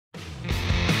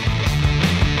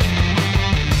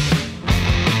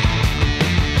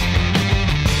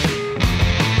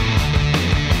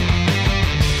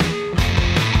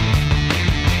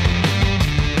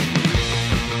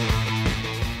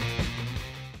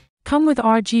Come with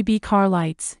RGB car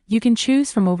lights. You can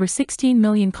choose from over 16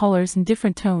 million colors and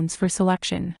different tones for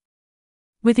selection.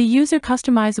 With a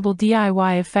user-customizable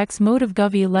DIY effects mode of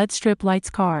Govee LED strip lights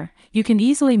car, you can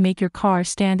easily make your car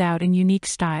stand out in unique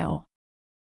style.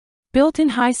 Built-in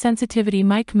high-sensitivity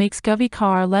mic makes Govee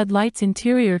car LED lights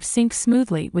interior sync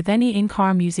smoothly with any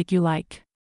in-car music you like.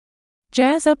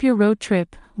 Jazz up your road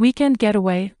trip, weekend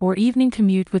getaway, or evening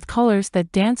commute with colors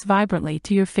that dance vibrantly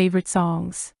to your favorite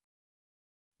songs.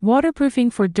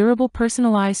 Waterproofing for durable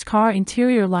personalized car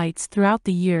interior lights throughout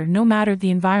the year no matter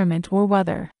the environment or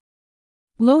weather.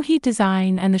 Low heat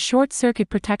design and the short circuit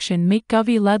protection make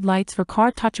Govee LED lights for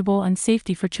car touchable and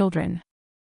safety for children.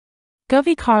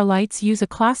 Govee car lights use a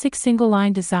classic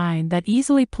single-line design that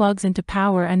easily plugs into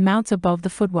power and mounts above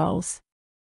the footwells.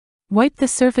 Wipe the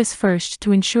surface first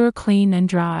to ensure clean and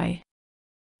dry.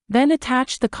 Then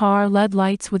attach the car LED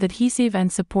lights with adhesive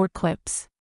and support clips.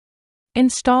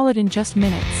 Install it in just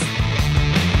minutes.